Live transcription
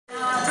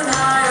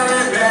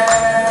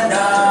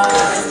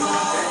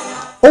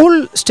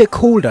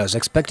Stakeholders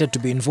expected to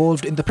be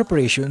involved in the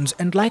preparations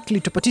and likely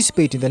to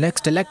participate in the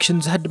next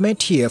elections had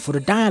met here for a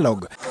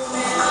dialogue,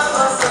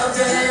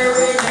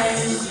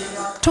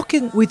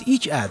 talking with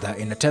each other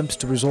in attempts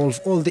to resolve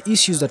all the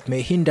issues that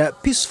may hinder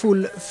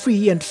peaceful,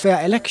 free and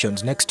fair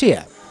elections next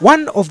year.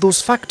 One of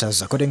those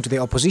factors, according to the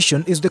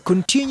opposition, is the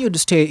continued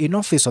stay in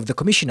office of the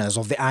commissioners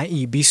of the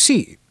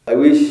IEBC. I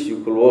wish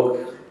you could walk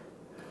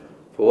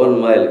for 1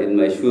 mile in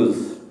my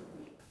shoes.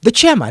 The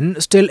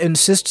chairman still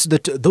insists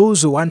that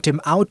those who want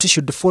him out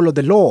should follow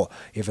the law,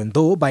 even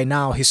though by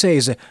now he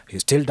says he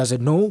still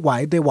doesn't know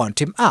why they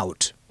want him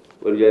out.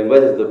 When you are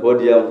invited to the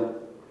podium,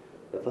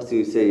 the first thing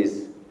you say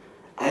is,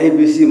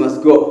 IEBC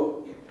must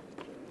go.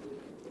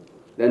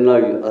 Then now,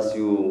 as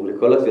you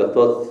recollect your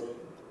thoughts,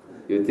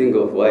 you think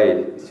of why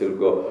it should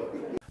go.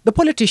 The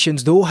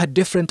politicians, though, had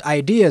different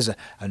ideas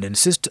and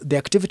insist the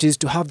activities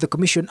to have the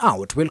commission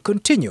out will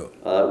continue.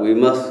 We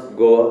must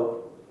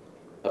go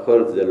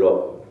according to the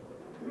law.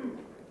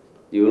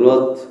 You will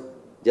not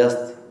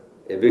just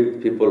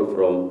evict people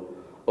from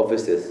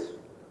offices.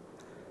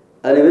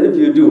 And even if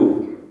you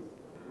do,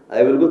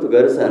 I will go to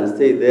Garissa and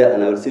stay there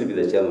and I will still be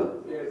the chairman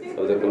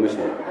of the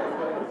commission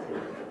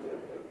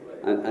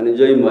and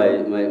enjoy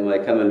my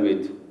camel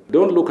meat.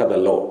 Don't look at the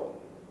law.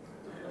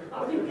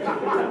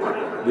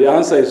 The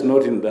answer is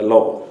not in the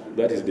law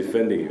that is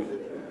defending you.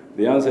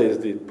 The answer is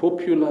the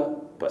popular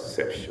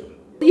perception.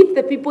 If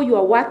the people you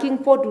are working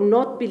for do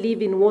not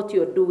believe in what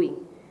you're doing,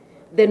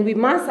 then we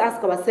must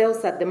ask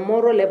ourselves at the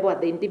moral level,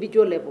 at the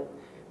individual level,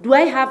 do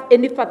I have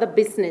any further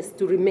business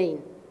to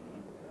remain?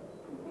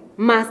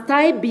 Must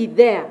I be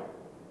there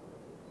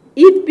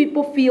if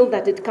people feel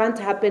that it can't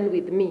happen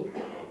with me?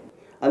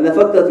 And the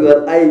fact that we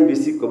are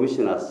IEBC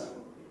commissioners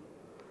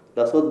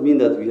does not mean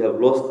that we have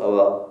lost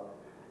our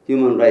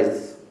human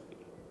rights,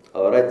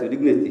 our right to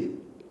dignity,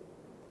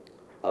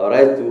 our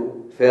right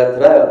to fair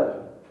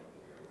trial,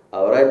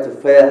 our right to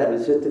fair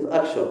administrative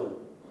action,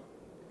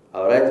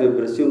 our right to be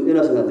presumed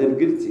innocent until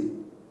guilty.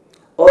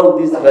 All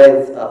these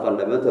rights are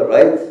fundamental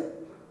rights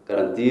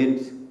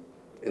guaranteed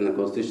in the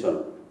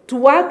Constitution. To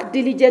work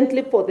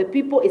diligently for the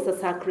people is a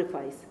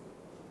sacrifice.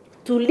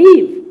 To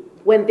leave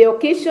when the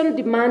occasion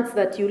demands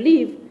that you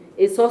leave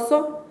is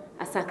also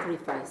a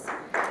sacrifice.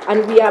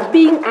 And we are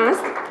being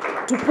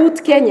asked to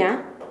put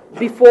Kenya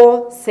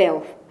before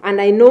self. And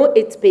I know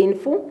it's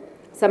painful.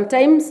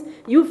 Sometimes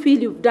you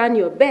feel you've done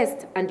your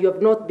best and you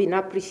have not been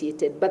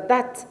appreciated. But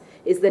that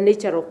is the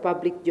nature of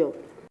public job.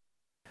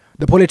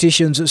 The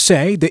politicians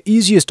say the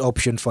easiest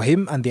option for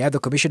him and the other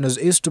commissioners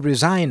is to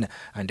resign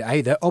and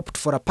either opt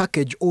for a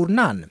package or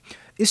none.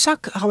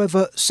 Isaac,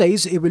 however,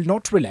 says he will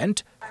not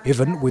relent,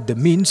 even with the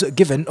means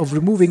given of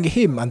removing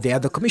him and the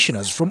other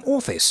commissioners from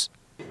office.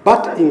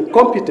 But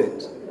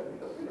incompetence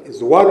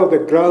is one of the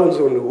grounds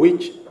on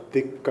which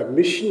the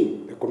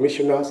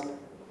commissioners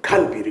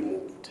can be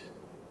removed.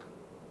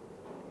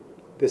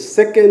 The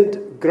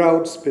second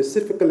ground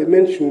specifically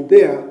mentioned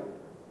there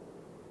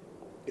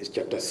is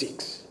Chapter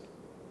 6.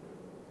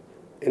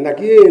 And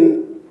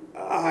again,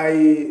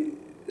 I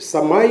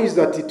surmise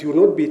that it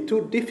will not be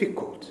too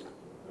difficult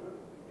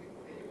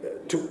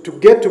to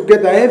get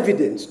together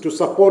evidence to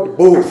support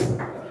both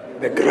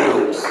the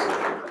grounds.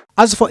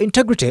 As for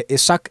integrity,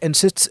 Isaac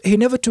insists he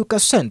never took a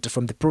cent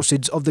from the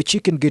proceeds of the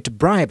Chicken Gate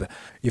bribe,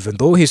 even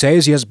though he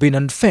says he has been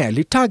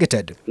unfairly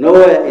targeted.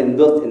 Nowhere in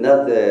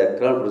that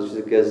Crown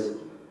Prosecution case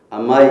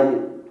am I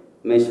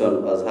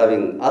mentioned as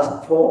having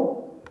asked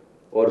for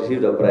or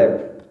received a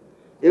bribe.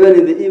 Even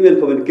in the email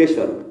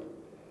communication,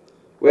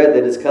 where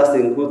they're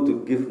discussing who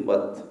to give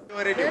what.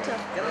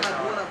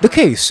 The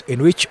case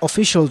in which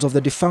officials of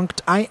the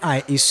defunct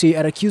IIEC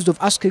are accused of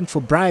asking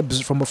for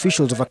bribes from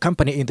officials of a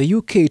company in the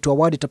UK to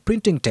award it a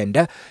printing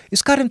tender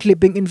is currently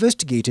being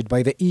investigated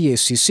by the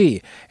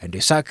EACC, and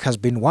Isaac has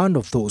been one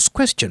of those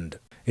questioned.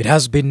 It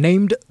has been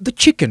named the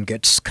Chicken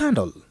Gate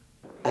scandal.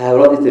 I have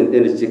not eaten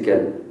any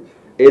chicken,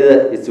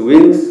 either its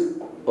wings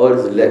or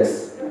its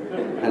legs,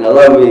 and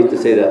allow me to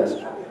say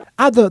that.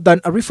 Other than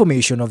a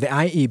reformation of the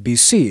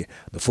IEBC,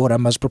 the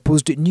forum has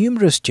proposed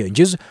numerous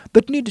changes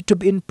that need to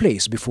be in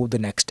place before the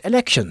next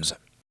elections.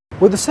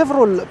 With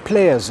several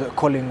players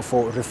calling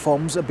for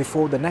reforms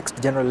before the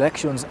next general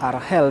elections are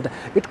held,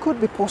 it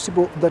could be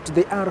possible that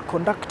they are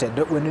conducted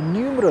when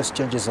numerous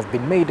changes have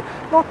been made,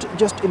 not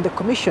just in the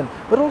Commission,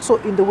 but also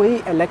in the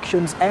way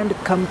elections and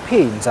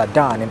campaigns are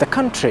done in the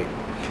country.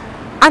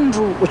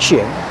 Andrew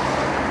Ochieng,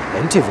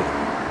 NTV.